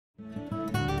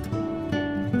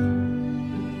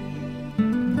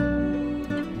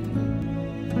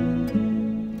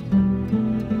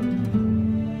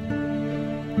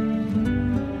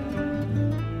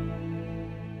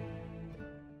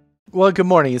Well, good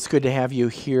morning. It's good to have you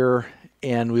here,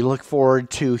 and we look forward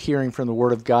to hearing from the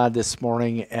Word of God this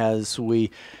morning as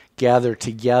we gather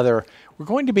together. We're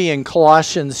going to be in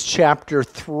Colossians chapter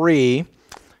 3,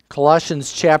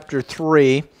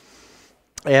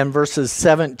 and verses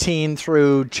 17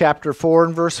 through chapter 4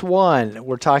 and verse 1.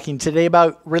 We're talking today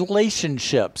about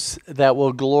relationships that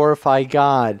will glorify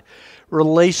God.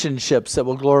 Relationships that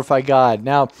will glorify God.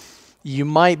 Now, you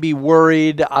might be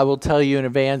worried. I will tell you in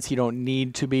advance, you don't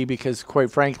need to be, because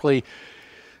quite frankly,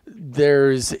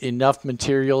 there's enough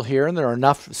material here, and there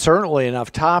are certainly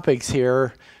enough topics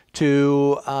here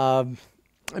to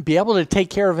be able to take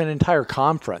care of an entire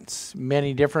conference.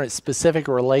 Many different specific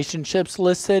relationships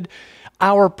listed.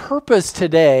 Our purpose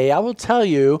today, I will tell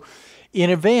you in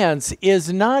advance,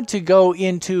 is not to go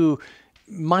into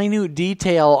minute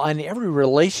detail on every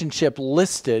relationship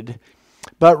listed,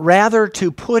 but rather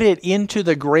to put it into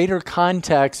the greater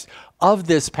context of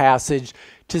this passage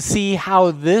to see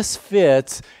how this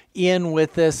fits in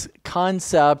with this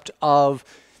concept of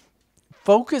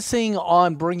focusing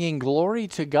on bringing glory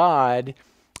to God,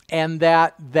 and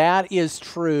that is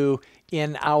true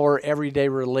in our everyday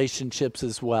relationships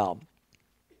as well.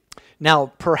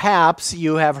 Now, perhaps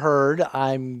you have heard,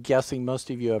 I'm guessing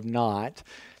most of you have not,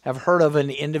 have heard of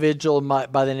an individual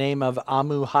by the name of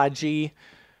Amu Haji.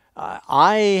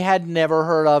 I had never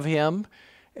heard of him.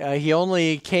 He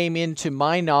only came into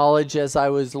my knowledge as I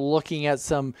was looking at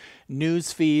some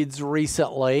news feeds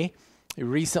recently. He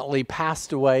recently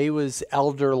passed away. He was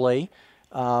elderly.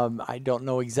 I don't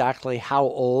know exactly how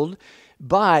old,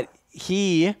 but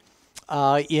he,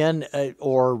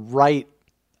 right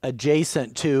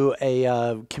adjacent to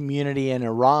a community in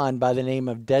Iran by the name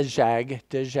of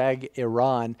Dezhag,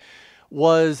 Iran,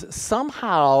 was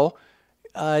somehow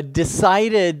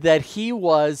decided that he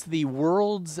was the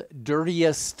world's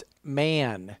dirtiest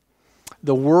man.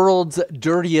 The world's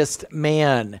dirtiest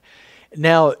man.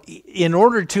 Now, in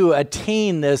order to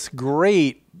attain this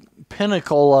great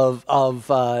pinnacle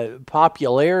of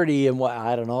popularity, and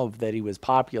I don't know that he was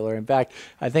popular. In fact,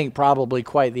 I think probably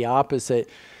quite the opposite.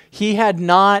 He had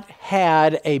not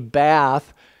had a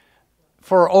bath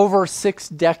for over 6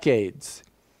 decades.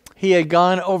 He had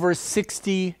gone over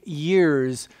 60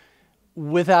 years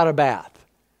without a bath.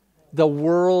 The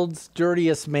world's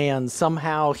dirtiest man.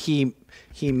 Somehow he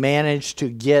managed to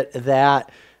get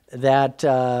that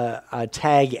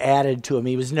tag added to him.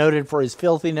 He was noted for his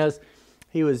filthiness.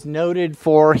 He was noted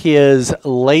for his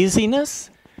laziness.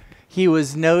 He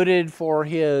was noted for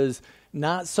his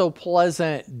not so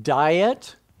pleasant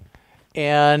diet.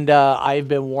 And I've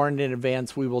been warned in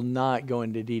advance, we will not go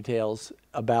into details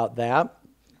about that.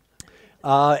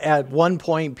 At one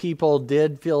point, people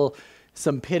did feel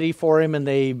some pity for him, and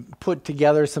they put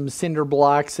together some cinder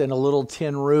blocks and a little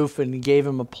tin roof and gave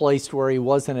him a place where he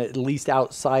wasn't at least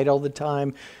outside all the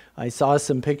time. I saw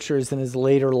some pictures in his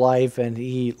later life, and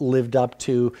he lived up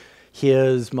to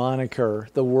his moniker,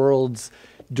 the world's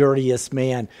dirtiest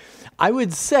man. I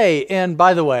would say, and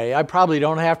by the way, I probably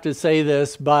don't have to say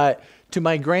this, but to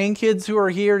my grandkids who are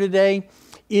here today,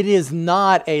 it is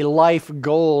not a life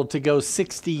goal to go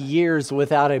 60 years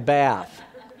without a bath.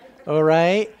 All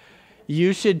right?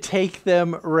 You should take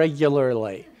them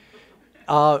regularly.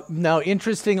 Now,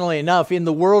 interestingly enough, in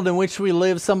the world in which we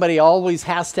live, somebody always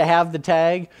has to have the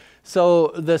tag. So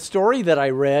the story that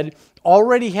I read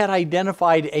already had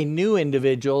identified a new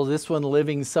individual, this one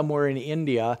living somewhere in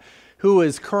India, who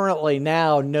is currently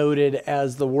now noted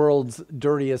as the world's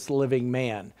dirtiest living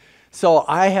man. So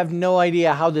I have no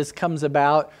idea how this comes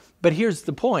about, but here's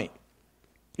the point.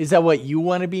 Is that what you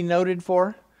want to be noted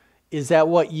for? Is that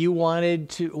what you want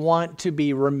to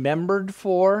be remembered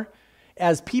for?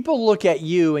 As people look at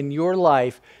you in your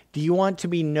life, do you want to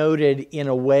be noted in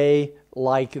a way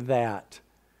like that?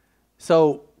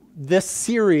 So this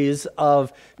series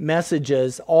of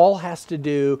messages all has to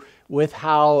do with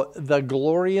how the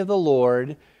glory of the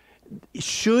Lord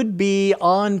should be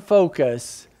on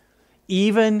focus,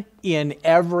 even in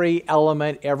every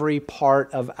element, every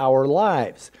part of our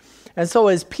lives. And so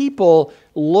as people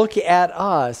look at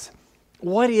us,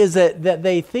 what is it that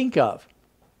they think of?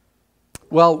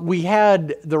 Well, we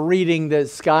had the reading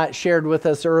that Scott shared with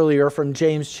us earlier from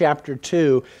James chapter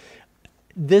 2.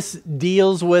 This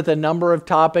deals with a number of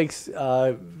topics.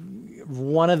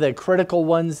 One of the critical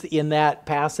ones in that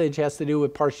passage has to do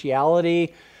with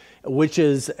partiality, which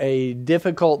is a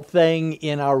difficult thing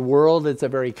in our world. It's a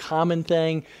very common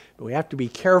thing. We have to be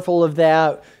careful of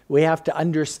that. We have to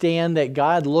understand that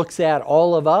God looks at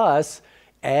all of us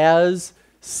as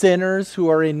sinners who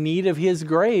are in need of His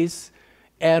grace,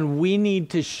 and we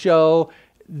need to show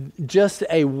just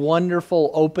a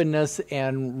wonderful openness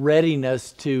and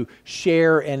readiness to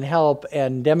share and help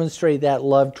and demonstrate that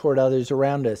love toward others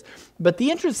around us. But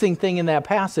the interesting thing in that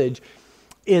passage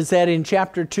is that in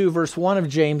chapter 2, verse 1 of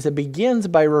James, it begins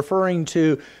by referring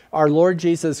to our Lord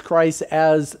Jesus Christ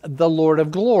as the Lord of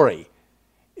glory.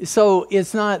 So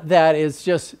it's not that it's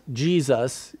just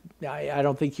Jesus. I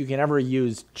don't think you can ever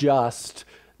use just,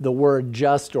 the word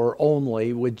just or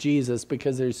only with Jesus,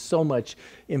 because there's so much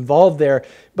involved there.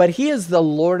 But he is the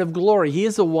Lord of glory. He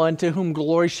is the one to whom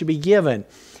glory should be given.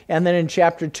 And then in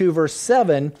chapter 2, verse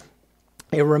 7,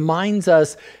 it reminds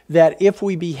us that if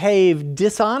we behave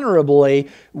dishonorably,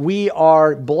 we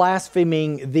are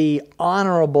blaspheming the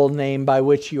honorable name by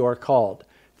which you are called.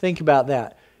 Think about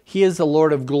that. He is the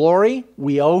Lord of glory.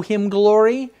 We owe him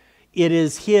glory. It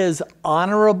is his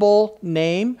honorable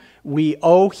name. We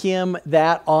owe him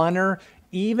that honor,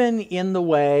 even in the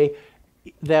way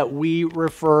that we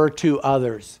refer to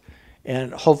others.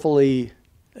 And hopefully,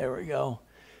 there we go.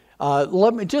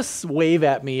 Let me just wave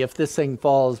at me if this thing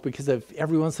falls, because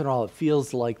every once in a while it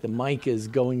feels like the mic is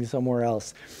going somewhere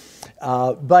else.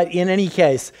 But in any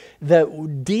case,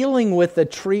 dealing with the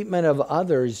treatment of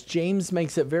others, James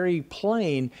makes it very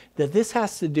plain that this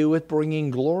has to do with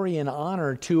bringing glory and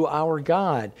honor to our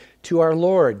God, to our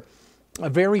Lord. A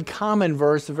very common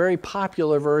verse, a very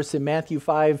popular verse in Matthew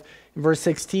 5, verse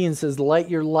 16 says, "Let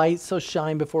your light so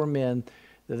shine before men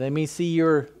that they may see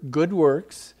your good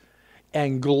works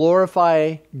and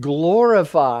glorify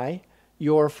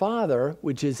your Father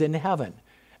which is in heaven."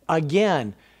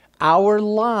 Again, our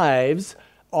lives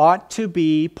ought to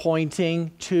be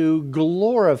pointing to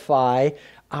glorify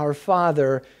our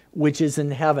Father which is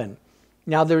in heaven.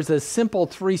 Now, there's a simple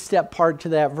three-step part to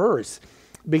that verse,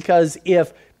 because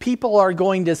if people are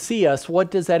going to see us, what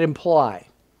does that imply?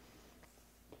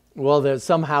 Well, that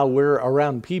somehow we're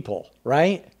around people,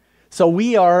 right? So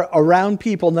we are around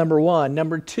people, number one.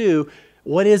 Number two,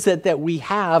 what is it that we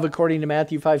have according to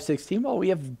Matthew 5:16? Well, we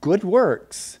have good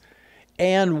works.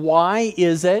 And why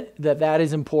is it that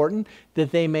is important?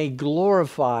 That they may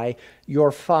glorify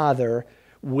your Father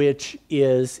which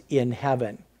is in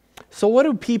heaven. So what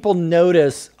do people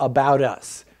notice about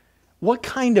us? What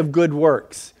kind of good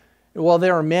works? Well,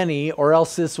 there are many, or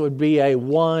else this would be a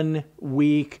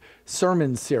one-week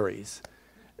sermon series.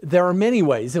 There are many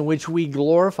ways in which we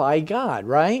glorify God,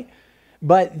 right?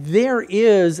 But there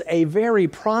is a very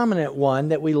prominent one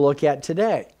that we look at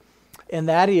today, and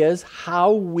that is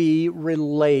how we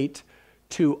relate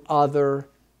to other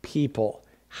people.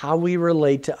 How we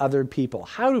relate to other people.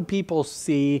 How do people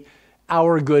see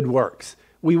our good works?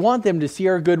 We want them to see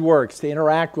our good works, to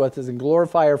interact with us and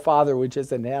glorify our Father which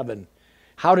is in heaven.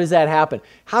 How does that happen?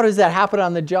 How does that happen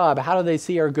on the job? How do they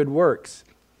see our good works?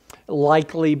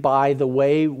 Likely by the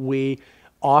way we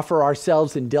offer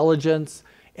ourselves in diligence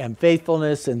and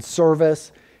faithfulness and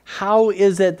service. How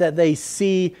is it that they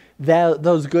see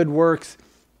those good works?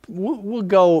 We'll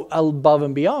go above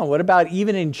and beyond. What about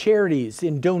even in charities,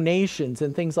 in donations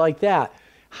and things like that?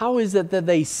 How is it that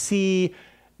they see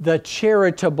the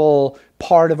charitable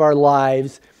part of our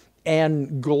lives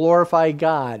and glorify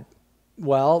God?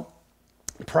 Well,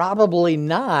 probably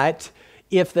not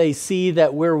if they see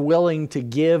that we're willing to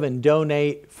give and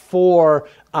donate for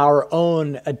our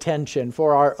own attention,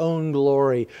 for our own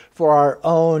glory, for our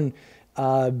own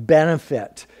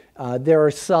benefit. There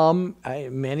are some,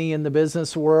 many in the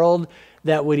business world,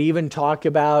 that would even talk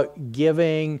about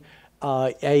giving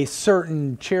a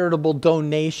certain charitable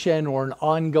donation or an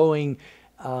ongoing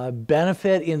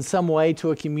benefit in some way to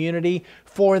a community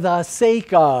for the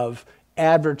sake of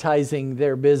advertising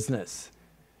their business.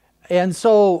 And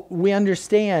so we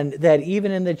understand that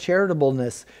even in the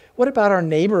charitableness, what about our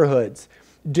neighborhoods?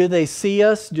 Do they see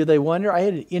us? Do they wonder? I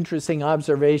had an interesting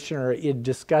observation or a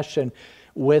discussion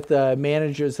with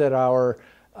managers at our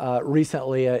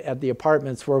recently at the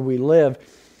apartments where we live.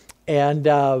 And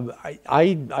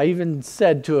I even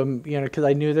said to them, because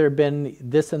I knew there had been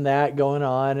this and that going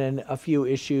on and a few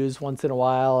issues once in a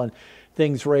while and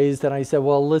things raised. And I said,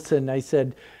 well, listen, I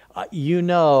said,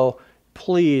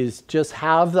 please just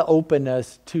have the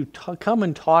openness to come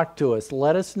and talk to us.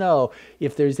 Let us know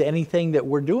if there's anything that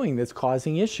we're doing that's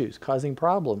causing issues, causing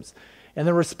problems. And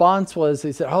the response was,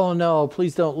 they said, oh no,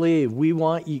 please don't leave. We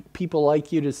want people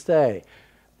like you to stay.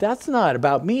 That's not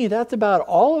about me. That's about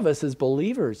all of us as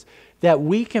believers, that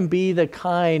we can be the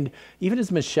kind, even as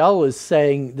Michelle was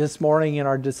saying this morning in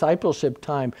our discipleship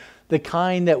time, the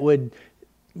kind that would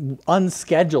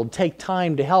unscheduled take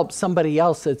time to help somebody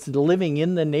else that's living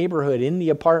in the neighborhood, in the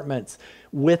apartments,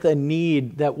 with a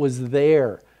need that was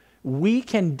there. We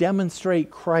can demonstrate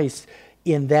Christ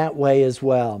in that way as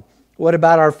well. What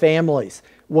about our families?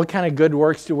 What kind of good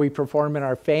works do we perform in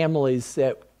our families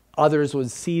that others would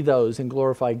see those and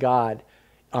glorify God,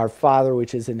 our Father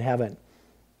which is in heaven?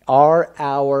 Are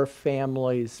our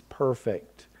families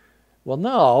perfect? Well,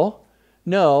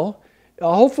 no.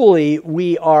 Hopefully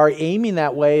we are aiming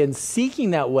that way and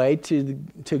seeking that way to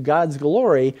God's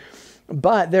glory,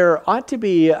 but there ought to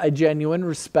be a genuine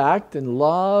respect and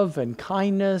love and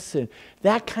kindness and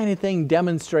that kind of thing,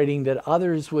 demonstrating that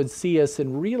others would see us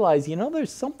and realize,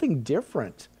 there's something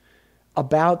different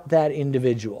about that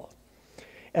individual.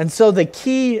 And so the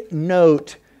key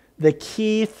note, the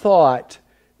key thought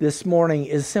this morning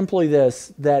is simply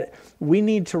this, that we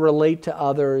need to relate to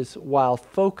others while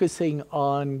focusing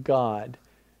on God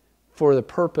for the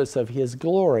purpose of His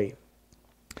glory.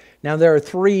 Now, there are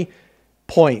 3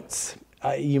 points.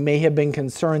 You may have been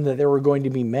concerned that there were going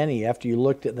to be many after you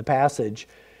looked at the passage,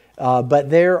 but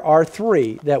there are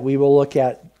 3 that we will look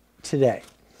at today.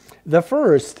 The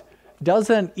first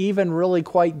doesn't even really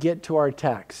quite get to our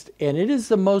text, and it is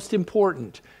the most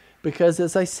important. Because,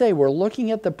 as I say, we're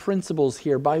looking at the principles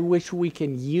here by which we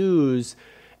can use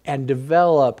and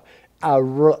develop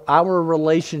our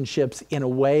relationships in a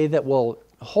way that will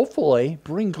hopefully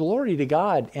bring glory to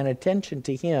God and attention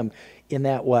to Him in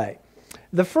that way.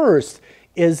 The first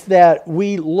is that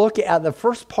we look at the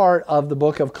first part of the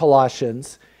book of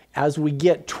Colossians as we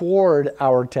get toward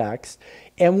our text,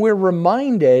 and we're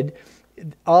reminded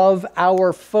of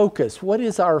our focus. What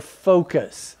is our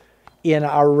focus in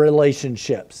our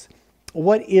relationships?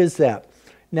 What is that?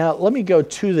 Now, let me go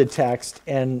to the text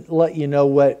and let you know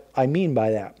what I mean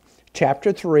by that.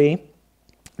 Chapter 3,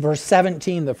 verse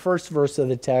 17, the first verse of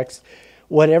the text.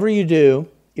 Whatever you do,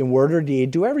 in word or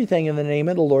deed, do everything in the name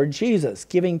of the Lord Jesus,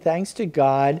 giving thanks to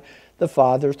God the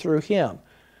Father through Him.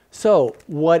 So,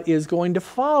 what is going to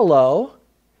follow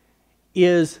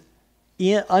is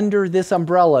under this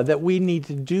umbrella that we need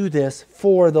to do this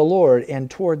for the Lord and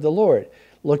toward the Lord.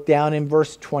 Look down in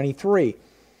verse 23.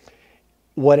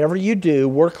 Whatever you do,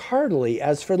 work heartily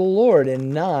as for the Lord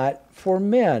and not for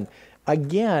men.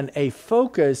 Again, a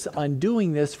focus on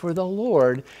doing this for the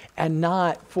Lord and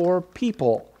not for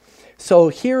people. So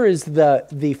here is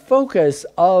the focus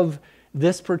of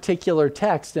this particular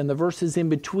text and the verses in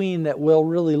between that we'll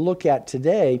really look at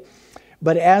today.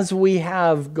 But as we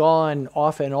have gone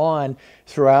off and on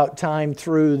throughout time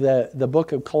through the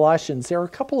book of Colossians, there are a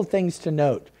couple of things to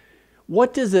note.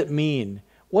 What does it mean?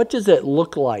 What does it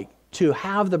look like to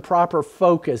have the proper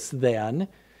focus then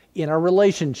in our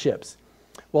relationships?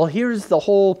 Well, here's the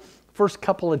whole first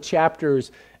couple of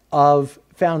chapters of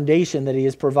foundation that he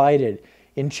has provided.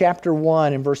 In chapter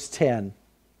 1 and verse 10,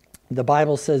 the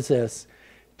Bible says this,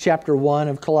 chapter 1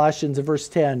 of Colossians verse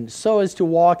 10, so as to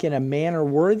walk in a manner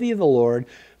worthy of the Lord,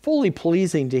 fully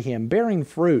pleasing to Him, bearing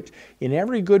fruit in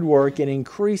every good work and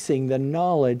increasing the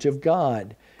knowledge of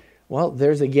God. Well,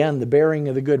 there's again the bearing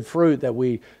of the good fruit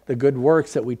the good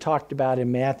works that we talked about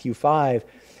in Matthew 5.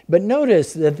 But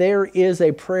notice that there is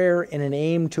a prayer and an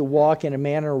aim to walk in a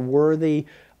manner worthy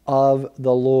of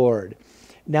the Lord.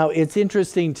 Now, it's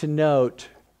interesting to note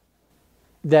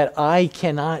that I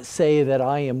cannot say that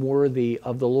I am worthy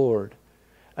of the Lord.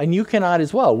 And you cannot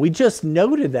as well. We just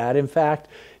noted that, in fact,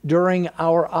 during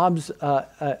our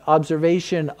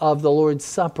observation of the Lord's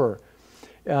Supper.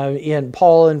 And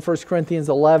Paul in 1 Corinthians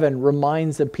 11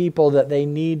 reminds the people that they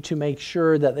need to make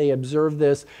sure that they observe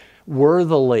this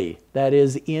worthily, that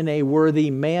is, in a worthy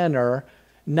manner,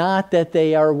 not that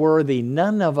they are worthy.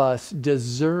 None of us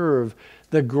deserve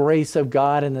the grace of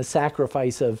God and the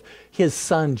sacrifice of His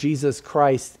Son, Jesus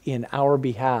Christ, in our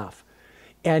behalf.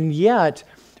 And yet,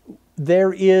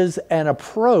 there is an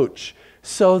approach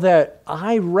so that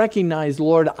I recognize,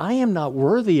 Lord, I am not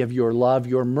worthy of your love,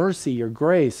 your mercy, your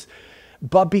grace.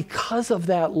 But because of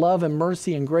that love and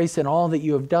mercy and grace and all that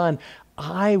you have done,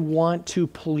 I want to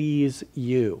please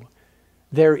you.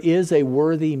 There is a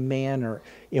worthy manner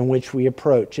in which we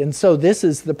approach. And so this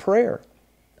is the prayer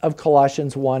of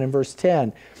Colossians 1 and verse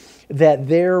 10, that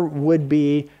there would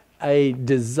be a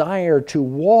desire to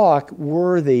walk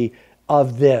worthy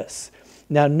of this.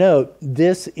 Now note,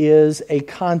 this is a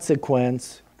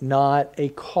consequence, not a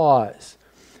cause.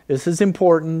 This is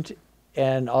important,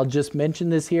 and I'll just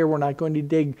mention this here. We're not going to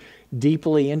dig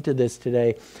deeply into this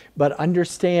today, but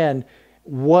understand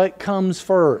what comes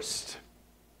first.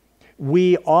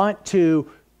 We ought to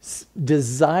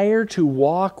desire to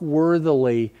walk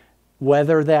worthily,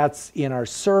 whether that's in our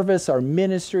service, our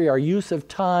ministry, our use of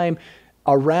time,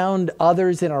 around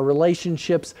others in our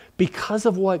relationships, because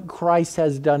of what Christ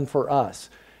has done for us,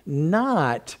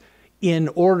 not in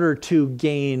order to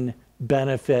gain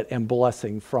benefit and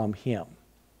blessing from Him.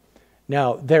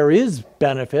 Now, there is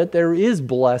benefit, there is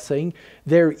blessing,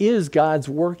 there is God's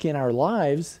work in our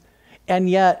lives, and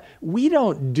yet we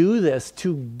don't do this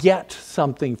to get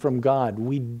something from God.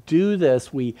 We do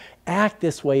this, we act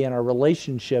this way in our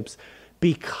relationships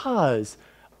because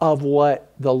of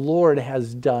what the Lord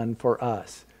has done for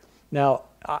us. Now,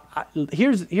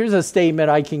 here's a statement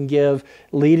I can give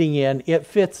leading in. It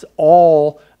fits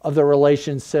all of the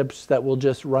relationships that we'll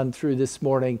just run through this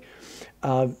morning.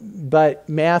 But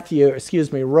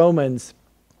Romans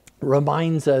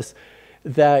reminds us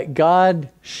that God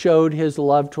showed his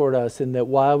love toward us and that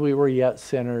while we were yet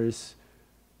sinners,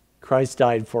 Christ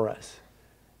died for us.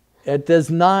 It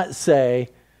does not say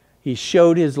he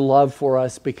showed his love for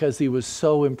us because he was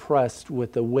so impressed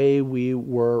with the way we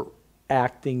were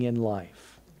acting in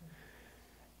life.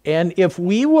 And if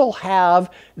we will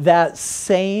have that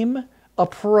same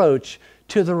approach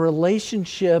to the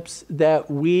relationships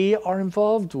that we are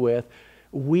involved with,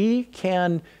 we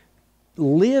can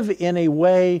live in a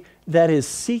way that is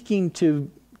seeking to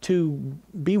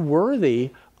be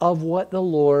worthy of what the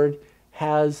Lord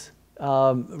has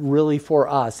really for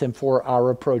us and for our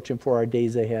approach and for our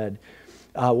days ahead.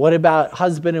 What about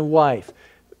husband and wife,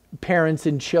 parents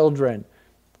and children,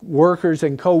 workers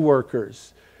and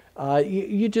co-workers?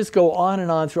 You just go on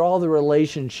and on through all the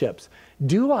relationships.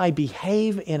 Do I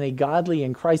behave in a godly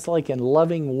and Christ-like and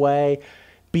loving way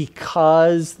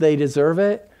because they deserve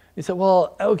it? You say,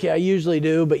 well, okay, I usually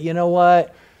do, but you know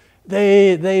what?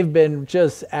 They've been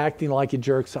just acting like a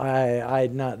jerk, so I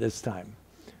not this time.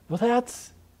 Well,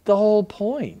 that's the whole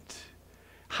point.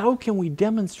 How can we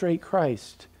demonstrate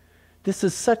Christ? This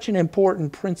is such an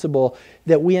important principle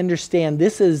that we understand.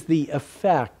 This is the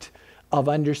effect of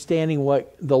understanding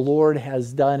what the Lord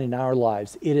has done in our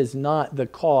lives. It is not the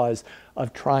cause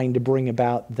of trying to bring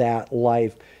about that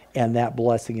life and that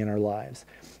blessing in our lives.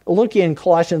 Look in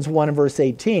Colossians 1 and verse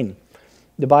 18.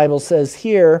 The Bible says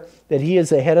here that he is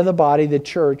the head of the body, the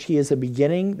church. He is the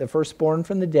beginning, the firstborn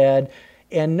from the dead.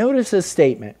 And notice this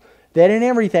statement, that in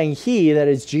everything he, that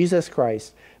is Jesus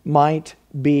Christ, might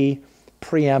be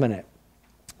preeminent.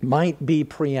 Might be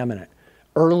preeminent.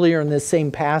 Earlier in this same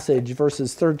passage,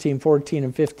 verses 13, 14,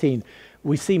 and 15,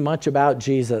 we see much about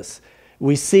Jesus.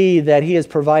 We see that he has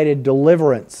provided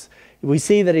deliverance. We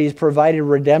see that he's provided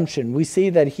redemption. We see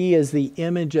that he is the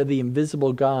image of the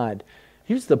invisible God.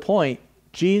 Here's the point.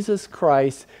 Jesus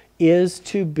Christ is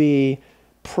to be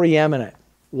preeminent.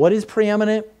 What is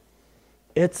preeminent?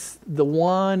 It's the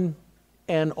one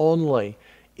and only.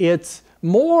 It's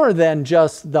more than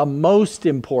just the most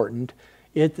important.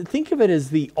 Think of it as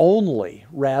the only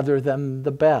rather than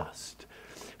the best.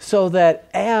 So that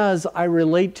as I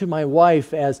relate to my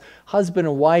wife, as husband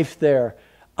and wife there,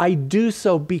 I do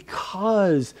so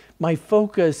because my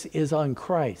focus is on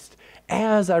Christ.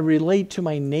 As I relate to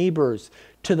my neighbors,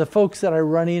 to the folks that I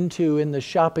run into in the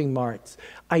shopping marts,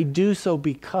 I do so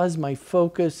because my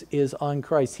focus is on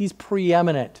Christ. He's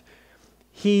preeminent.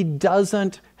 He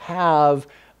doesn't have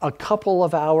a couple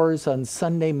of hours on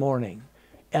Sunday morning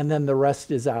and then the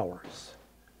rest is ours.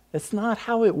 That's not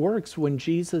how it works when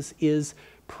Jesus is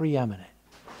preeminent.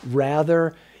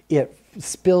 Rather, it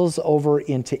spills over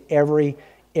into every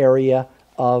area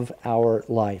of our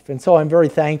life. And so I'm very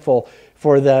thankful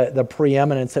for the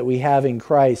preeminence that we have in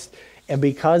Christ. And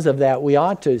because of that, we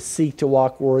ought to seek to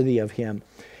walk worthy of him.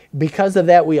 Because of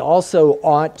that, we also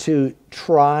ought to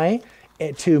try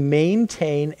to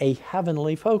maintain a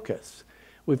heavenly focus.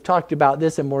 We've talked about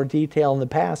this in more detail in the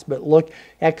past, but look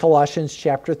at Colossians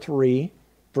chapter 3,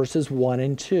 verses 1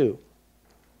 and 2.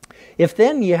 If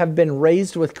then you have been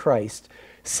raised with Christ,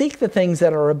 seek the things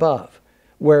that are above,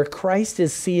 where Christ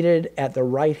is seated at the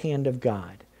right hand of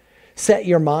God. Set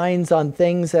your minds on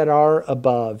things that are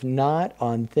above, not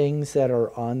on things that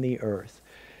are on the earth.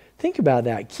 Think about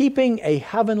that. Keeping a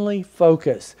heavenly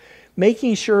focus.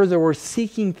 Making sure that we're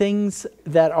seeking things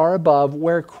that are above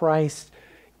where Christ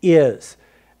is.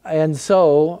 And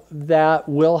so that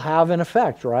will have an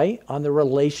effect, right, on the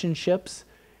relationships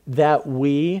that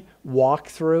we walk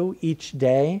through each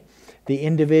day, the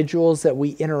individuals that we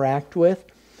interact with.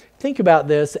 Think about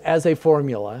this as a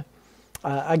formula.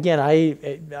 Again,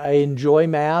 I enjoy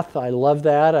math. I love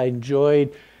that. I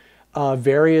enjoyed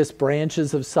various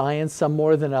branches of science, some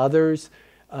more than others.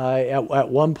 At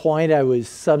one point, I was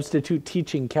substitute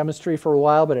teaching chemistry for a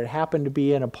while, but it happened to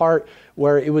be in a part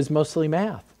where it was mostly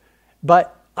math.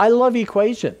 But I love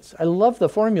equations. I love the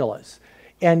formulas.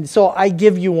 And so I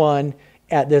give you one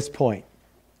at this point.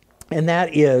 And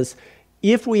that is,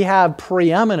 if we have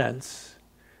preeminence,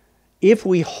 if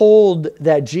we hold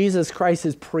that Jesus Christ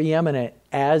is preeminent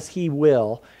as he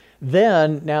will,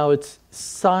 then now it's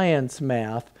science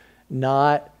math,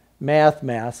 not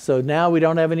Math. So now we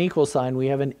don't have an equal sign, we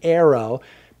have an arrow.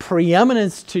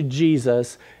 Preeminence to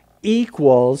Jesus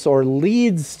equals or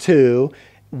leads to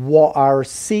our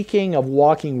seeking of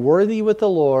walking worthy with the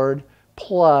Lord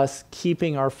plus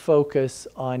keeping our focus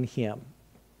on Him.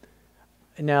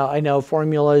 Now, I know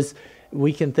formulas,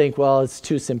 we can think, well, it's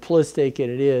too simplistic,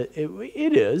 and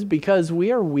it is because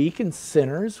we are weak and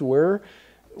sinners. We're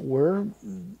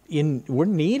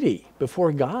needy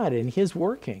before God and His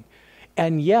working.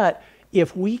 And yet,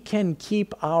 if we can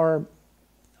keep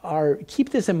keep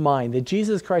this in mind, that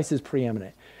Jesus Christ is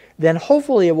preeminent, then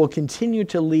hopefully it will continue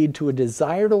to lead to a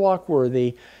desire to walk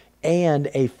worthy and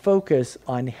a focus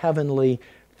on heavenly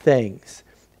things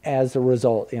as a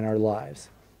result in our lives.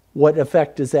 What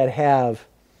effect does that have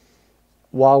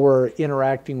while we're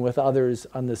interacting with others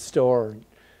on the store?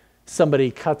 Somebody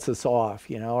cuts us off,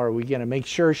 are we going to make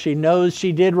sure she knows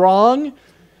she did wrong?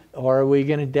 Or are we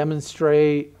going to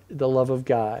demonstrate the love of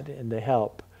God and the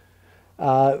help?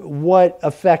 What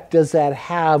effect does that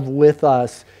have with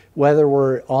us, whether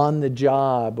we're on the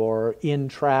job or in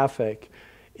traffic?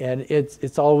 And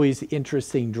it's always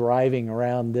interesting driving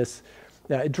around this.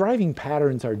 Driving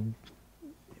patterns are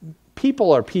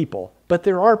people, but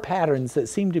there are patterns that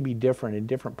seem to be different in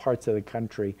different parts of the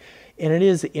country. And it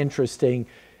is interesting.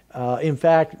 In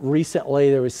fact, recently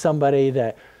there was somebody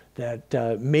that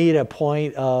made a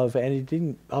point of, and it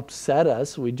didn't upset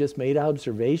us, we just made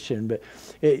observation, but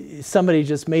somebody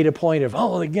just made a point of,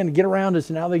 they're going to get around us,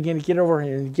 and now they're going to get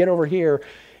over here.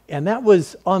 And that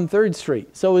was on 3rd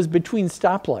Street. So it was between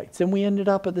stoplights, and we ended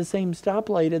up at the same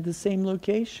stoplight at the same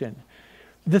location.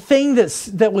 The thing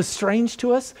that was strange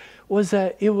to us was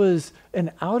that it was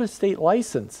an out-of-state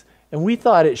license, and we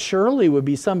thought it surely would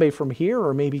be somebody from here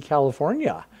or maybe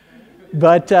California.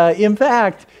 But in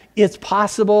fact, it's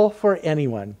possible for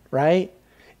anyone, right?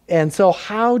 And so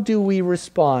how do we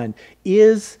respond?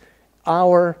 Is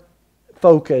our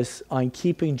focus on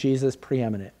keeping Jesus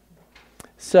preeminent?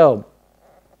 So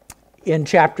in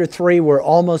chapter 3, we're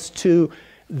almost to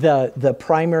the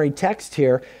primary text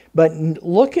here, but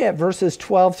look at verses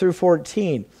 12 through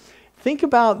 14. Think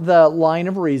about the line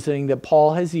of reasoning that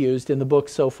Paul has used in the book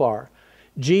so far.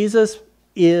 Jesus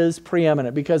is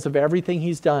preeminent because of everything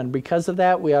He's done. Because of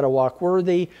that, we ought to walk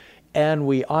worthy, and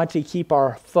we ought to keep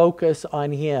our focus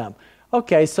on Him.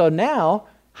 Okay, so now,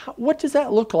 what does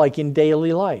that look like in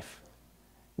daily life?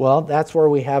 Well, that's where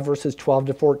we have verses 12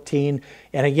 to 14.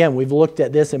 And again, we've looked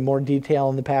at this in more detail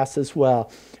in the past as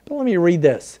well. But let me read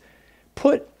this.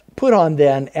 Put on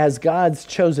then, as God's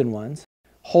chosen ones,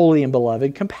 holy and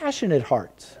beloved, compassionate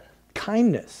hearts,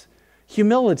 kindness,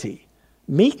 humility,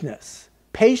 meekness,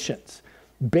 patience,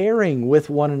 bearing with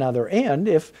one another, and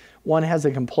if one has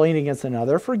a complaint against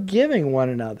another, forgiving one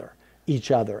another,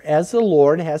 each other. As the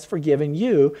Lord has forgiven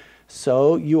you,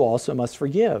 so you also must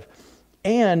forgive.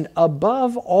 And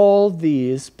above all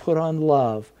these, put on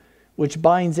love, which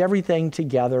binds everything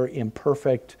together in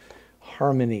perfect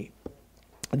harmony.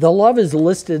 The love is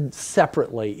listed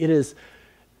separately. It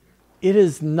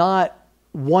is not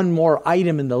one more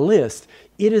item in the list.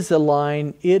 It is a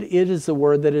line, it is the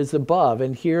word that is above.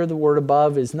 And here the word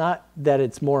above is not that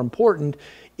it's more important,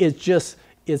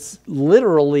 it's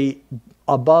literally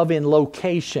above in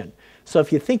location. So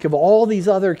if you think of all these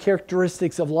other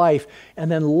characteristics of life,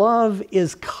 and then love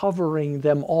is covering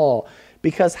them all.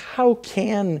 Because how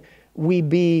can we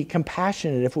be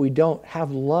compassionate if we don't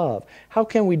have love? How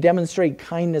can we demonstrate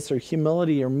kindness or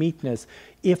humility or meekness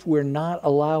if we're not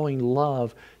allowing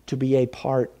love to be a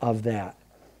part of that?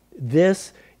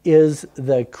 This is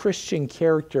the Christian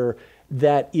character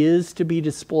that is to be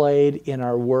displayed in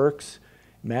our works.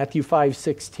 Matthew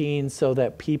 5:16, so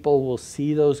that people will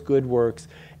see those good works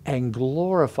and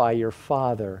glorify your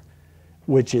Father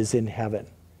which is in heaven.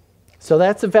 So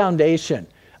that's the foundation.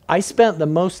 I spent the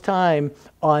most time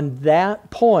on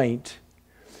that point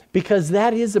because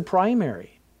that is the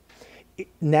primary.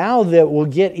 Now that we'll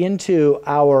get into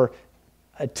our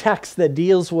text that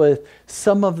deals with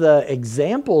some of the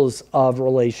examples of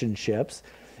relationships,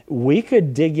 we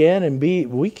could dig in and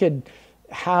we could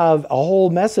have a whole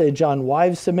message on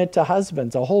wives submit to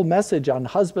husbands, a whole message on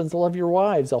husbands love your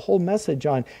wives, a whole message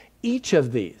on each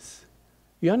of these.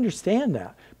 You understand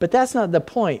that? But that's not the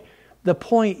point. The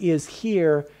point is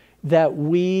here that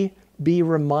we be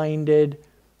reminded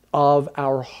of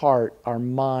our heart, our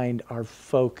mind, our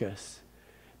focus.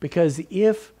 Because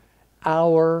if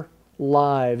our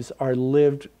lives are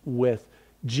lived with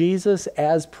Jesus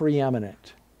as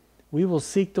preeminent, we will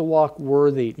seek to walk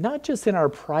worthy, not just in our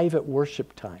private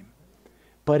worship time,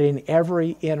 but in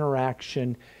every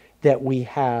interaction that we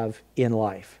have in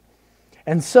life.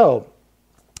 And so,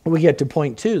 we get to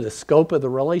point 2, the scope of the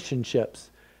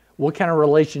relationships. What kind of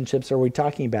relationships are we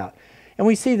talking about? And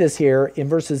we see this here in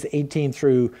verses 18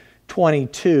 through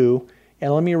 22.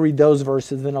 And let me read those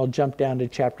verses, then I'll jump down to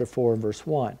chapter 4 and verse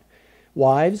 1.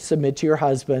 Wives, submit to your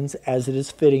husbands as it is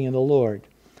fitting in the Lord.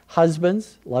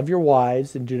 Husbands, love your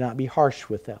wives and do not be harsh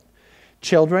with them.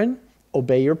 Children,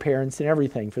 obey your parents in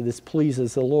everything, for this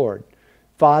pleases the Lord.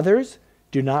 Fathers,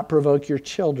 do not provoke your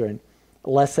children,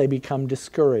 lest they become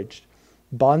discouraged.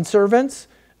 Bondservants,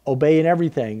 obey in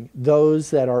everything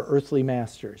those that are earthly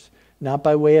masters, not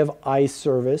by way of eye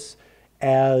service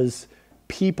as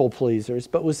people pleasers,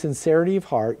 but with sincerity of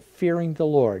heart, fearing the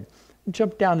Lord.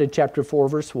 Jump down to chapter 4,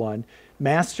 verse 1.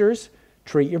 Masters,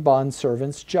 treat your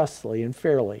bondservants justly and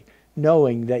fairly,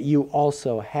 knowing that you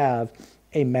also have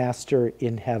a master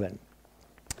in heaven.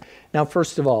 Now,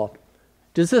 first of all,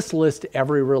 does this list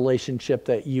every relationship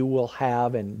that you will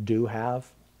have and do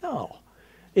have? No.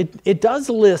 It does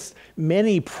list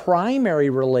many primary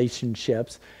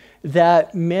relationships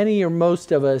that many or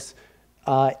most of us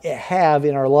have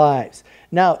in our lives.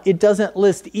 Now, it doesn't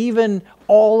list even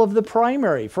all of the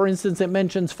primary. For instance, it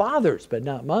mentions fathers, but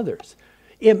not mothers.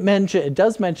 It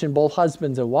does mention both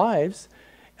husbands and wives,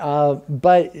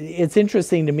 but it's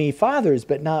interesting to me, fathers,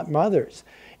 but not mothers.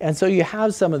 And so you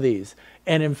have some of these.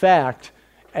 And in fact,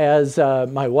 as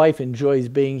my wife enjoys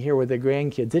being here with the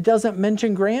grandkids, it doesn't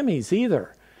mention Grammys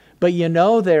either. But you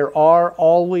know, there are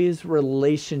always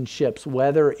relationships,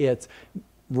 whether it's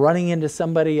running into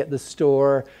somebody at the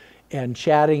store and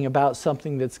chatting about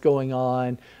something that's going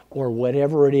on or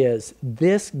whatever it is.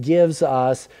 This gives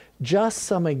us just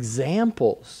some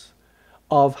examples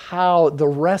of how the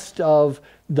rest of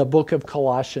the book of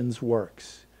Colossians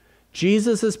works.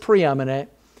 Jesus is preeminent.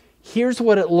 Here's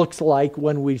what it looks like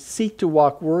when we seek to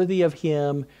walk worthy of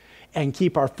him and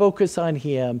keep our focus on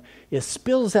him. It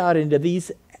spills out into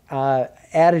these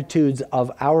attitudes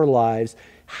of our lives.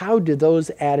 How do those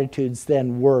attitudes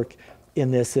then work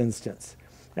in this instance?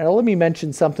 Now, let me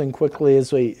mention something quickly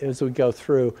as we go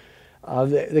through.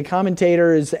 The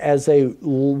commentators, as they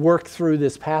work through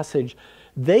this passage,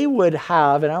 they would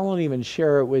have, and I won't even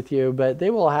share it with you, but they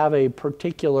will have a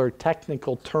particular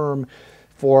technical term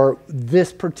for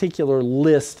this particular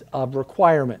list of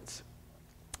requirements.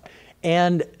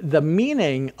 And the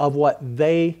meaning of what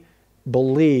they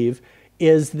believe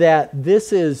is that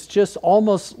this is just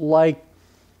almost like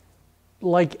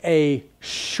a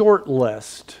short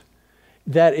list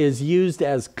that is used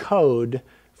as code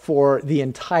for the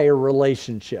entire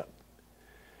relationship.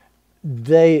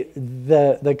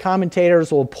 The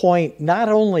commentators will point not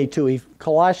only to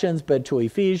Colossians, but to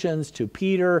Ephesians, to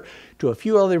Peter, to a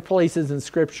few other places in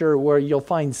Scripture where you'll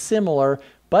find similar,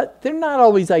 but they're not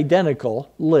always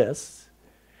identical lists.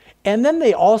 And then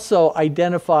they also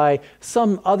identify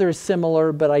some other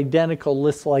similar but identical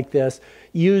lists like this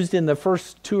used in the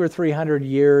first 200 or 300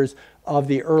 years of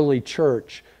the early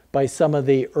church by some of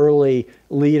the early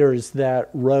leaders that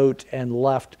wrote and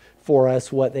left for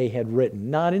us what they had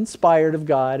written. Not inspired of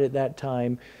God at that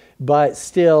time, but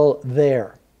still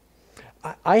there.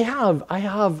 I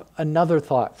have another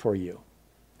thought for you.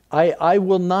 I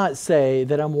will not say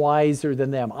that I'm wiser than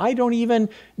them. I don't even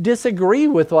disagree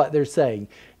with what they're saying.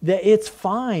 That it's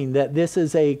fine that this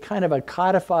is a kind of a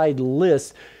codified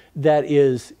list that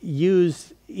is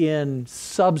used in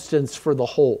substance for the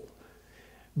whole.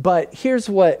 But here's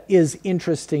what is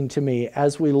interesting to me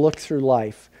as we look through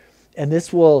life, and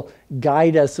this will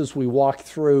guide us as we walk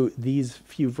through these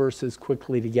few verses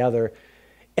quickly together,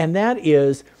 and that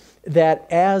is that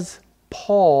as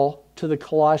Paul to the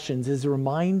Colossians is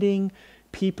reminding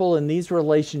people in these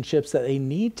relationships that they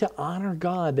need to honor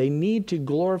God, they need to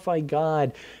glorify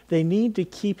God, they need to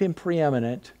keep him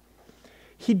preeminent,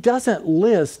 he doesn't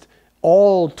list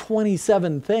all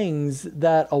 27 things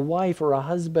that a wife or a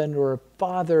husband or a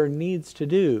father needs to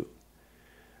do.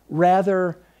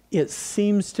 Rather, it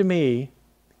seems to me,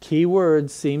 key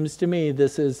word, seems to me,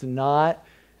 this is not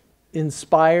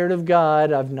inspired of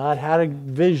God. I've not had a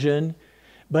vision,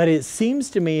 but it seems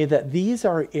to me that these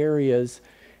are areas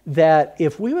that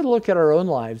if we would look at our own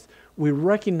lives, we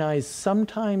recognize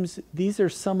sometimes these are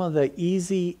some of the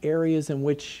easy areas in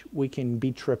which we can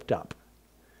be tripped up.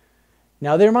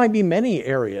 Now, there might be many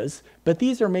areas, but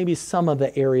these are maybe some of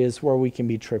the areas where we can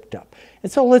be tripped up.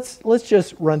 And so let's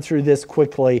just run through this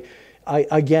quickly.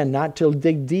 Again, not to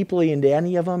dig deeply into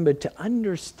any of them, but to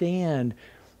understand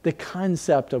the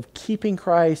concept of keeping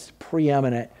Christ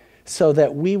preeminent so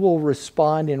that we will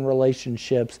respond in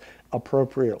relationships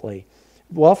appropriately.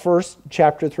 Well, first,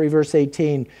 chapter 3, verse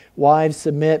 18, wives,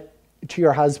 submit to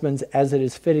your husbands as it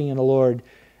is fitting in the Lord.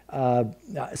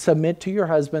 Submit to your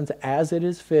husbands as it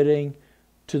is fitting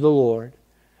to the Lord.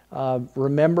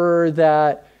 Remember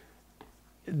that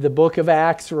The book of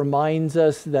Acts reminds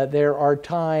us that there are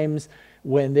times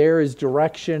when there is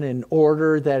direction and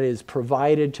order that is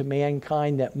provided to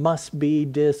mankind that must be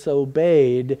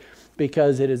disobeyed,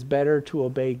 because it is better to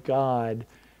obey God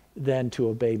than to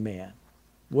obey man.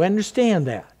 We understand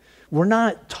that. We're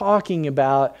not talking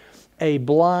about a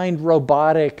blind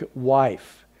robotic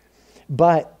wife,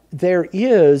 but there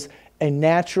is a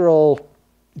natural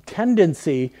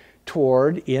tendency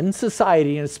toward, in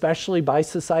society, and especially by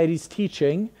society's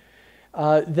teaching,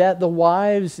 that the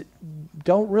wives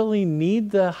don't really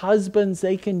need the husbands.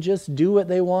 They can just do what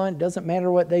they want. Doesn't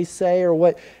matter what they say or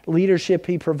what leadership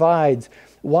he provides.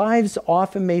 Wives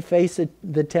often may face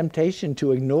the temptation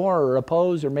to ignore or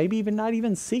oppose, or maybe even not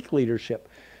even seek leadership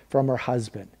from her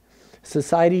husband.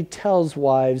 Society tells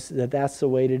wives that that's the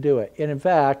way to do it. And in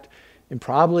fact, and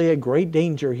probably a great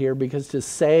danger here, because to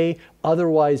say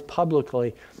otherwise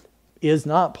publicly is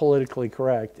not politically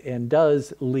correct and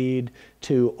does lead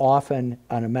to often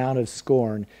an amount of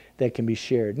scorn that can be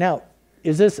shared. Now,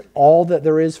 is this all that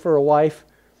there is for a wife?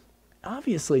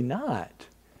 Obviously not.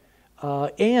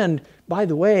 And by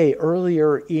the way,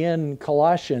 earlier in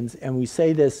Colossians, and we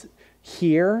say this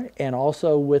here and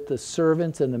also with the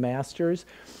servants and the masters,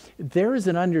 there is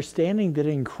an understanding that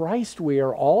in Christ we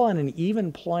are all on an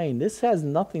even plane. This has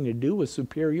nothing to do with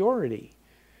superiority.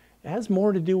 It has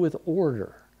more to do with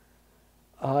order.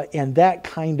 And that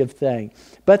kind of thing.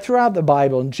 But throughout the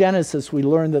Bible, in Genesis, we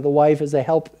learn that the wife is a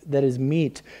help that is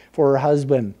meet for her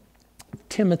husband.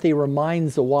 Timothy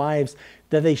reminds the wives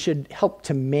that they should help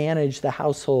to manage the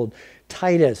household.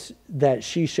 Titus, that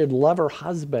she should love her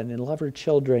husband and love her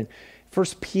children. 1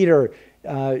 Peter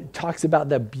talks about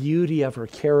the beauty of her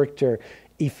character.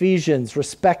 Ephesians,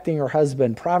 respecting her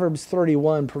husband. Proverbs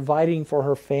 31, providing for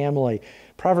her family.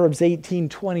 Proverbs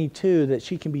 18:22, that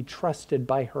she can be trusted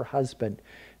by her husband.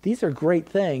 These are great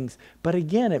things, but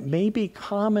again, it may be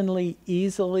commonly,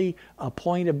 easily a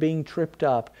point of being tripped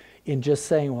up in just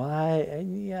saying, well,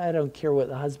 I don't care what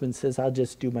the husband says, I'll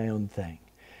just do my own thing.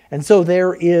 And so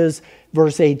there is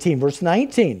verse 18. Verse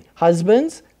 19,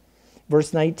 husbands,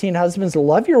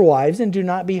 love your wives and do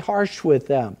not be harsh with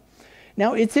them.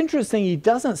 Now, it's interesting, he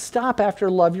doesn't stop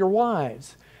after love your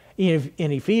wives. In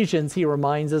Ephesians, he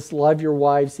reminds us, love your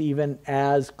wives even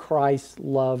as Christ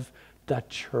loved the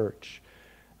church.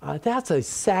 That's a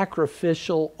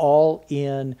sacrificial,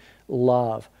 all-in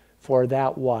love for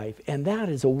that wife. And that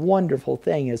is a wonderful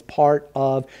thing as part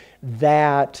of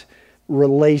that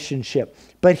relationship.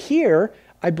 But here,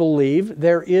 I believe,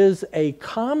 there is a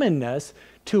commonness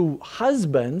to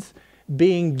husbands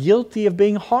being guilty of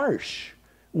being harsh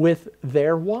with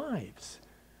their wives.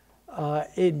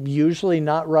 It usually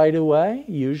not right away,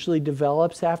 usually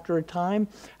develops after a time.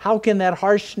 How can that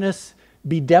harshness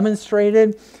be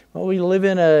demonstrated? Well, we live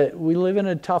in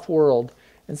a tough world,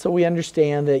 and so we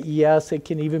understand that yes, it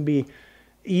can even be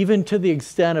to the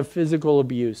extent of physical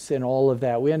abuse and all of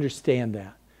that. We understand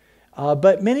that.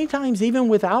 But many times, even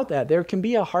without that, there can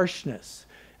be a harshness.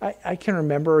 I can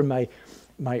remember in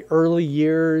my early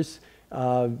years,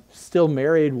 still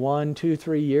married 1, 2,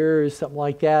 3 years, something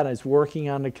like that. I was working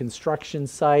on a construction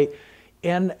site,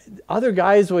 and other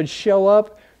guys would show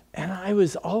up, and I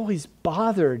was always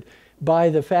bothered by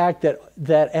the fact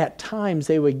that at times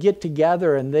they would get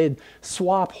together and they'd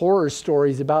swap horror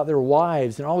stories about their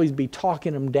wives and always be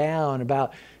talking them down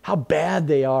about how bad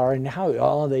they are and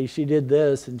how, she did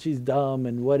this and she's dumb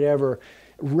and whatever,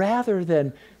 rather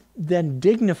than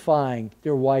dignifying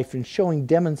their wife and showing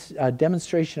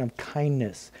demonstration of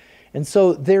kindness. And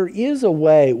so there is a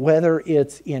way, whether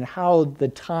it's in how the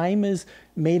time is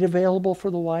made available for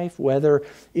the wife, whether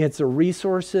it's the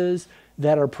resources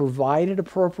that are provided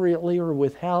appropriately or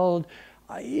withheld,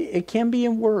 it can be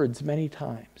in words many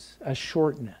times, a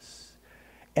shortness.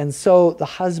 And so the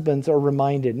husbands are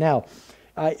reminded. Now,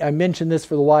 I mentioned this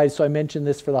for the wives, so I mentioned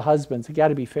this for the husbands. It got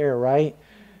to be fair, right?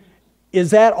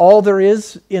 Is that all there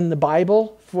is in the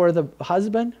Bible for the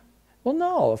husband? Well,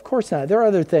 no, of course not. There are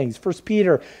other things. 1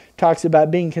 Peter talks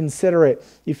about being considerate.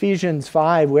 Ephesians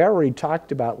 5, we already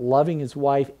talked about loving his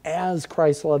wife as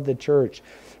Christ loved the church.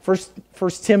 1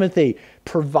 Timothy,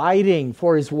 providing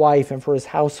for his wife and for his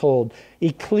household.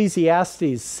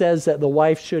 Ecclesiastes says that the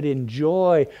wife should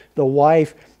enjoy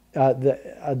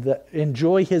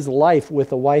enjoy his life with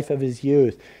the wife of his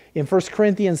youth. In 1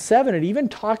 Corinthians 7, it even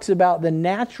talks about the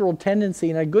natural tendency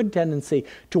and a good tendency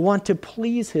to want to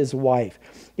please his wife.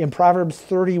 In Proverbs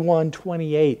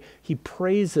 31:28, he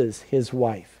praises his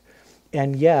wife.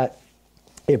 And yet,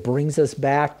 it brings us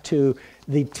back to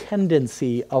the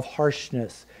tendency of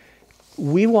harshness.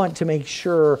 We want to make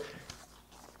sure,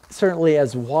 certainly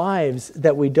as wives,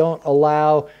 that we don't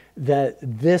allow that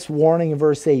this warning in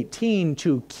verse 18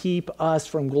 to keep us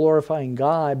from glorifying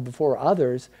God before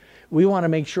others, we want to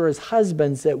make sure as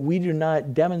husbands that we do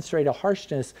not demonstrate a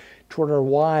harshness toward our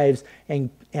wives and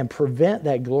prevent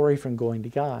that glory from going to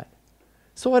God.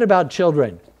 So what about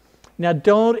children? Now,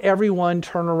 don't everyone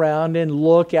turn around and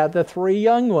look at the 3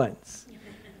 young ones.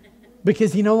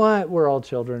 Because you know what? We're all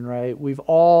children, right? We've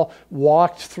all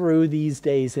walked through these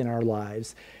days in our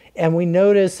lives. And we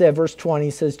notice that verse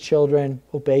 20 says, children,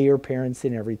 obey your parents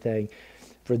in everything,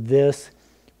 for this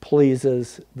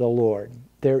pleases the Lord.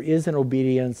 There is an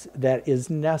obedience that is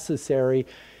necessary.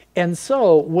 And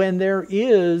so when there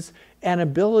is an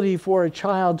ability for a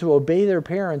child to obey their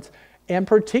parents, and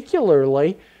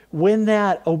particularly when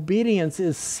that obedience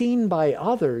is seen by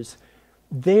others,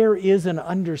 there is an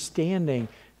understanding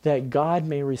that God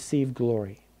may receive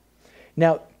glory.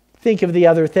 Now, think of the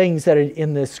other things that are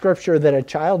in the scripture that a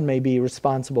child may be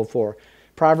responsible for.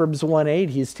 Proverbs 1:8,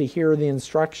 he's to hear the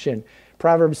instruction.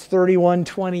 Proverbs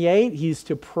 31:28, he's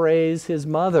to praise his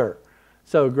mother.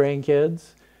 So,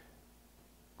 grandkids,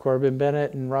 Corbin,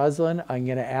 Bennett, and Rosalind, I'm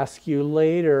going to ask you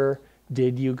later,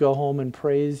 did you go home and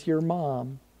praise your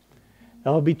mom?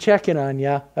 I'll be checking on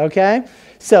you, okay?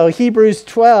 So Hebrews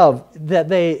 12,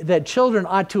 that children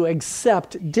ought to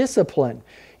accept discipline.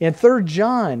 In 3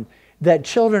 John, that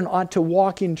children ought to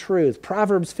walk in truth.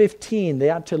 Proverbs 15, they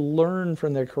ought to learn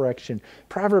from their correction.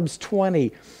 Proverbs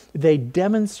 20, they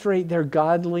demonstrate their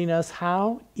godliness,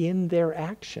 how? In their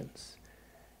actions.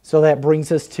 So that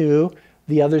brings us to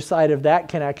the other side of that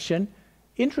connection.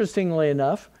 Interestingly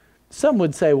enough, some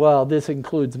would say, well, this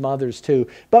includes mothers too.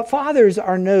 But fathers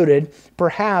are noted,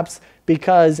 perhaps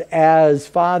because as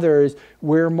fathers,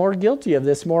 we're more guilty of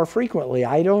this more frequently.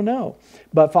 I don't know.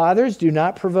 But fathers, do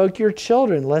not provoke your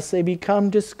children lest they become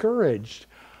discouraged.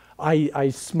 I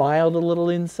smiled a little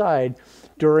inside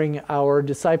during our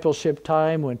discipleship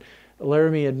time when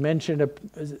Laramie had mentioned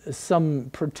some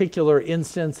particular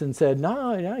instance and said,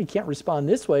 no, you can't respond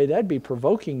this way. That'd be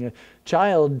provoking a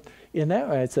child in that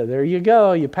way. I said, there you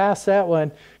go. You passed that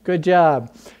one. Good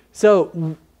job.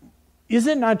 So is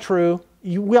it not true?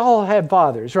 We all had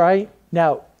fathers, right?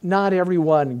 Now, not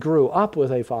everyone grew up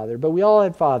with a father, but we all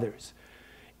had fathers.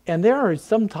 And there are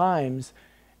some times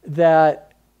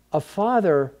that a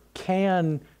father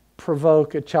can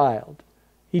provoke a child.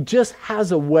 He just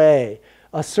has a way,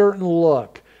 a certain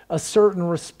look, a certain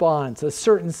response, a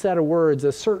certain set of words,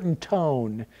 a certain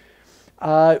tone,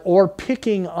 or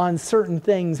picking on certain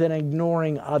things and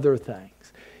ignoring other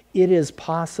things. It is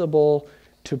possible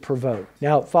to provoke.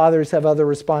 Now, fathers have other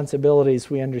responsibilities.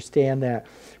 We understand that.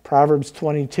 Proverbs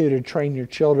 22, to train your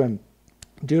children.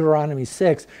 Deuteronomy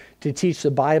 6, to teach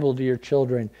the Bible to your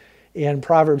children. In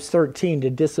Proverbs 13, to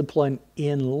discipline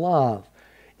in love.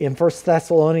 In 1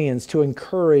 Thessalonians, to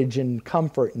encourage and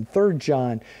comfort. In 3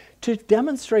 John, to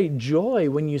demonstrate joy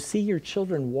when you see your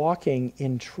children walking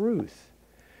in truth.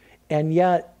 And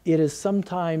yet, it is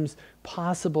sometimes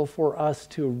possible for us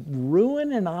to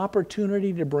ruin an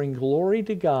opportunity to bring glory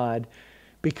to God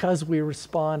because we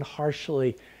respond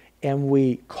harshly and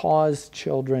we cause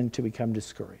children to become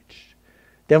discouraged.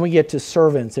 Then we get to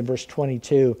servants in verse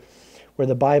 22, where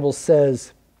the Bible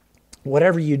says,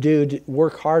 whatever you do,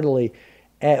 work heartily.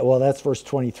 That's verse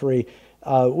 23.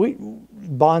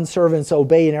 Bondservants,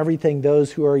 obey in everything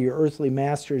those who are your earthly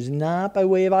masters, not by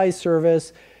way of eye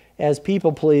service as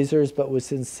people pleasers, but with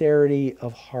sincerity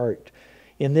of heart.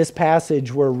 In this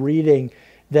passage, we're reading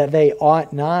that they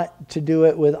ought not to do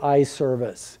it with eye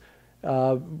service.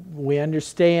 We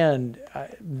understand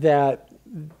that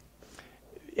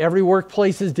every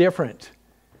workplace is different.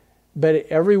 But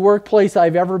every workplace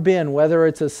I've ever been, whether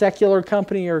it's a secular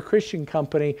company or a Christian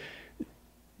company,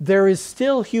 there is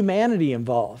still humanity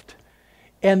involved.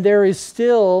 And there is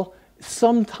still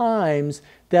sometimes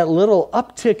that little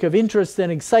uptick of interest and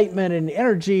excitement and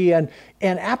energy and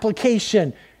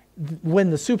application when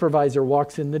the supervisor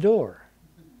walks in the door.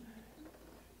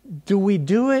 Do we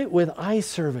do it with eye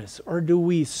service, or do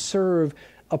we serve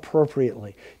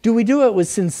appropriately? Do we do it with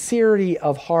sincerity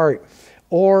of heart,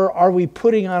 or are we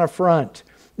putting on a front?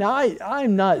 Now,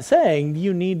 I'm not saying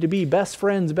you need to be best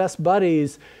friends, best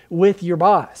buddies with your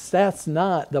boss. That's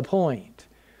not the point.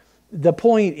 The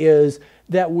point is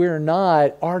that we're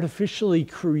not artificially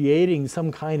creating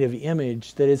some kind of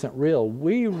image that isn't real.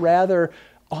 We rather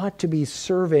ought to be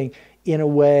serving in a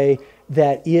way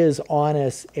that is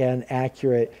honest and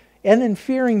accurate. And then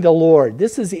fearing the Lord.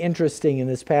 This is interesting in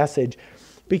this passage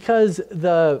because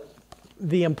the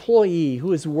employee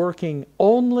who is working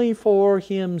only for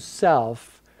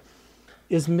himself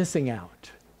is missing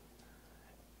out.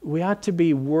 We ought to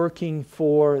be working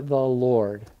for the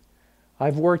Lord.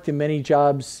 I've worked in many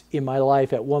jobs in my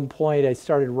life. At one point, I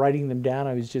started writing them down.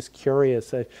 I was just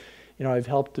curious. I've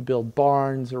helped to build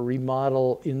barns or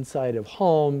remodel inside of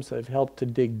homes. I've helped to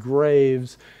dig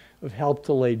graves. I've helped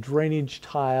to lay drainage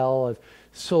tile. I've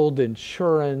sold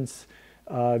insurance,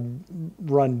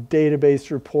 run database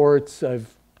reports.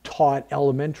 I've taught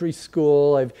elementary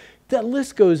school. That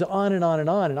list goes on and on and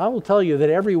on. And I will tell you that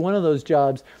every one of those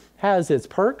jobs has its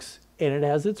perks and it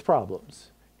has its problems.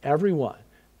 Every one.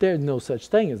 There's no such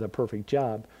thing as a perfect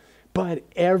job. But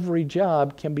every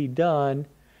job can be done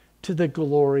to the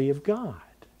glory of God.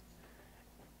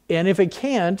 And if it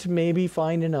can't, maybe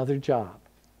find another job.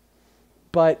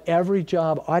 But every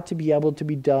job ought to be able to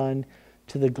be done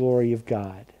to the glory of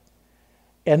God.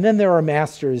 And then there are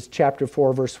masters, chapter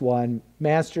 4, verse 1.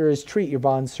 Masters, treat your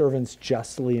bondservants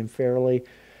justly and fairly,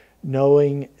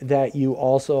 knowing that you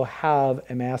also have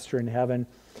a master in heaven.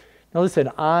 Now listen,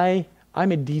 I'm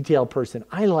a detail person.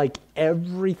 I like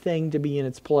everything to be in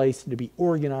its place, and to be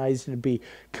organized, and to be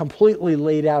completely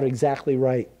laid out exactly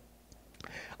right.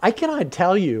 I cannot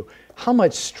tell you how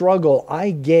much struggle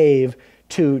I gave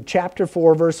to chapter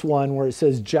 4, verse 1, where it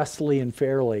says justly and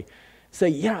fairly. Say,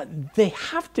 yeah, they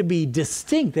have to be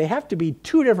distinct. They have to be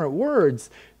two different words.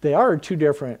 They are two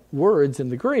different words in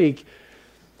the Greek.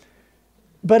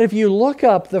 But if you look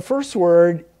up the first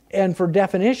word, and for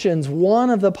definitions, one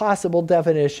of the possible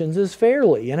definitions is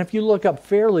fairly. And if you look up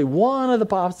fairly, one of the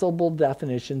possible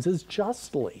definitions is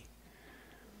justly.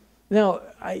 Now,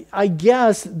 I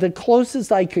guess the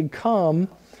closest I could come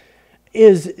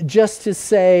is just to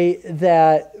say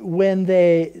that when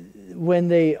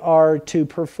they are to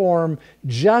perform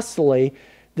justly,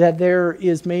 that there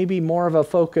is maybe more of a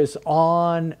focus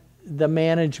on the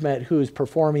management who is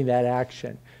performing that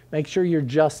action. Make sure you're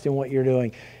just in what you're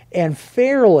doing. And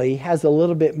fairly has a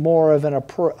little bit more of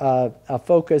a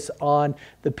focus on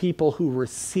the people who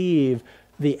receive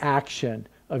the action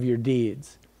of your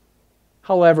deeds.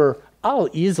 However, I'll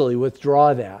easily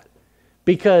withdraw that,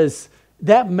 because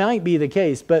that might be the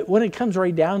case, but when it comes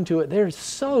right down to it, they're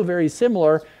so very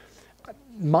similar.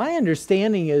 My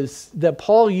understanding is that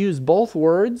Paul used both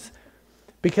words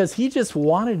because he just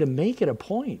wanted to make it a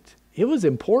point. It was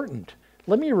important.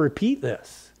 Let me repeat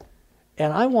this.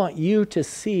 And I want you to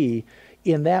see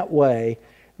in that way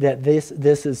that this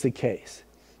is the case.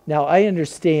 Now, I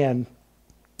understand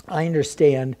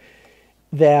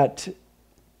that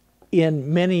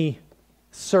in many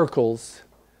circles,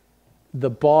 the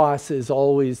boss is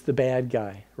always the bad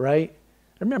guy, right?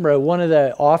 I remember at one of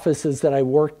the offices that I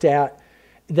worked at,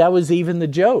 that was even the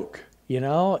joke,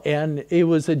 and it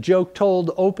was a joke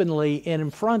told openly and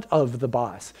in front of the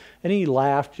boss. And he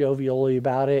laughed jovially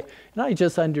about it. And I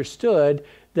just understood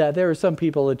that there were some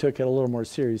people that took it a little more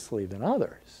seriously than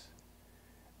others.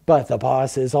 But the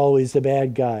boss is always the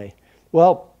bad guy.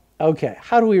 Well, okay,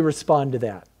 how do we respond to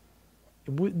that?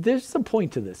 There's a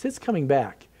point to this. It's coming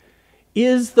back.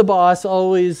 Is the boss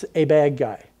always a bad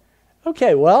guy?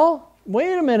 Okay, well,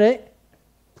 wait a minute.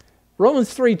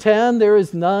 Romans 3:10, there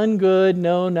is none good,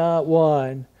 no, not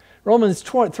one. Romans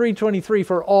 3:23,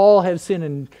 for all have sinned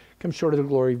and come short of the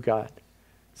glory of God.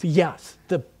 So yes,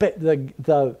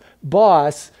 the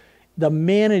boss, the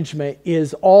management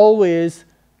is always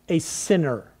a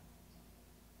sinner.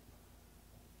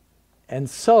 And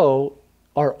so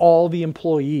are all the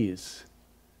employees.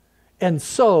 And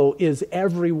so is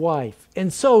every wife.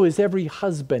 And so is every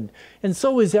husband. And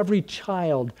so is every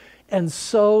child. And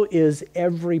so is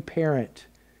every parent.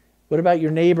 What about your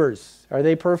neighbors? Are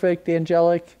they perfect,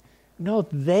 angelic? No,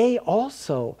 they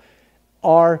also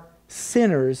are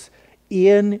sinners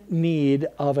in need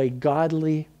of a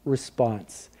godly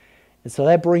response. And so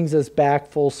that brings us back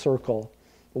full circle.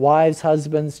 Wives,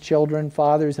 husbands, children,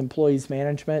 fathers, employees,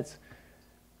 management,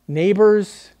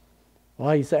 neighbors.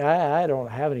 Well, you say, I don't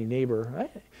have any neighbor.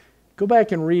 Go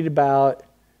back and read about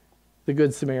the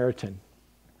Good Samaritan.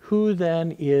 Who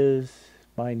then is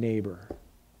my neighbor?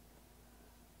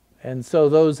 And so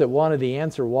those that wanted the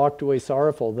answer walked away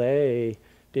sorrowful. They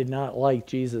did not like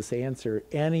Jesus' answer.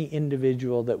 Any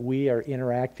individual that we are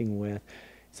interacting with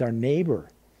is our neighbor.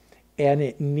 And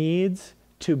it needs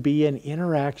to be an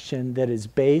interaction that is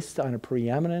based on a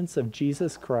preeminence of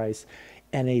Jesus Christ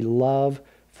and a love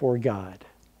for God.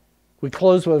 We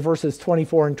close with verses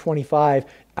 24 and 25.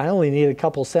 I only need a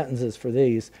couple sentences for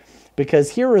these, because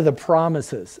here are the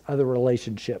promises of the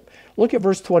relationship. Look at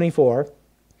verse 24.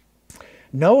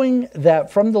 Knowing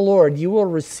that from the Lord you will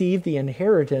receive the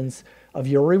inheritance of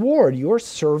your reward. You're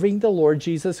serving the Lord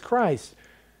Jesus Christ.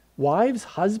 Wives,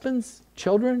 husbands,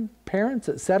 children, parents,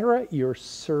 etc., you're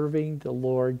serving the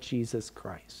Lord Jesus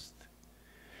Christ.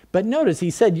 But notice he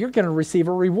said you're going to receive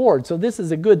a reward. So this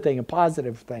is a good thing, a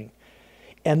positive thing.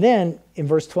 And then in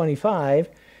verse 25,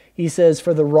 he says,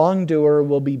 for the wrongdoer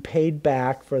will be paid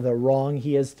back for the wrong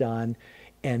he has done,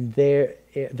 and there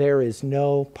is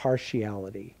no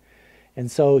partiality. And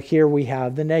so here we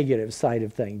have the negative side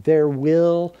of things. There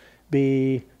will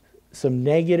be some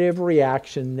negative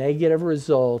reaction, negative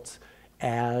results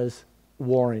as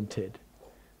warranted.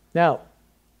 Now,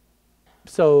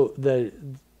 so the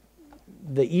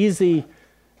easy,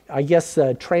 I guess,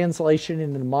 translation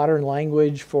in the modern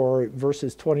language for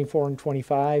verses 24 and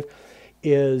 25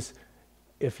 is,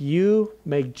 if you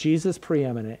make Jesus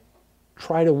preeminent,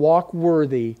 try to walk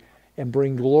worthy and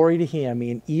bring glory to him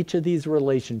in each of these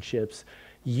relationships,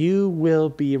 you will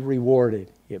be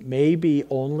rewarded. It may be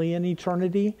only in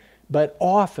eternity, but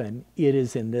often it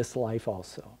is in this life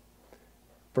also.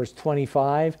 Verse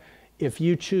 25, if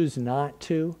you choose not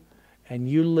to, and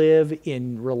you live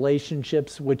in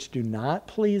relationships which do not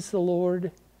please the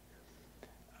Lord,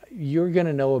 you're going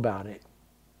to know about it.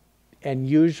 And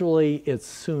usually it's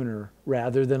sooner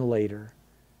rather than later.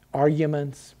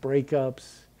 Arguments,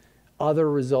 breakups, other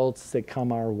results that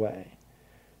come our way.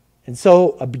 And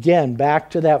so, again,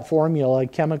 back to that formula,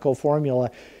 chemical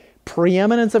formula,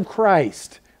 preeminence of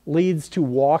Christ leads to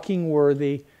walking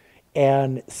worthy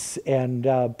and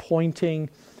pointing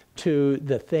to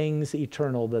the things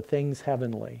eternal, the things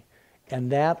heavenly.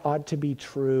 And that ought to be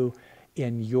true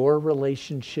in your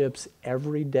relationships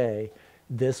every day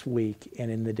this week and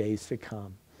in the days to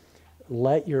come.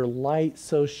 Let your light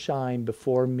so shine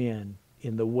before men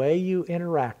in the way you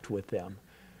interact with them,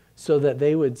 so that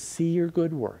they would see your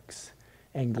good works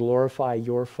and glorify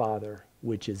your Father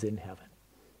which is in heaven.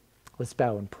 Let's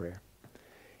bow in prayer.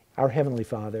 Our Heavenly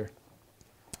Father,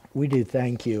 we do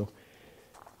thank you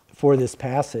for this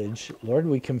passage. Lord,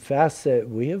 we confess that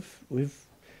we've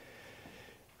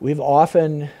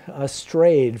often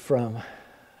strayed from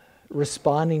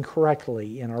responding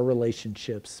correctly in our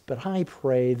relationships, but I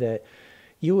pray that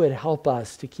you would help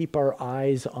us to keep our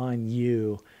eyes on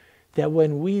you, that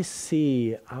when we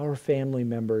see our family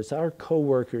members, our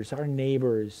coworkers, our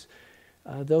neighbors,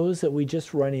 those that we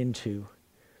just run into,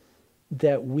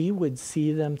 that we would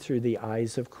see them through the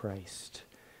eyes of Christ,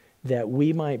 that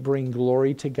we might bring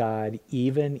glory to God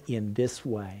even in this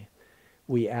way.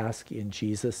 We ask in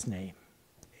Jesus' name.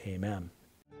 Amen.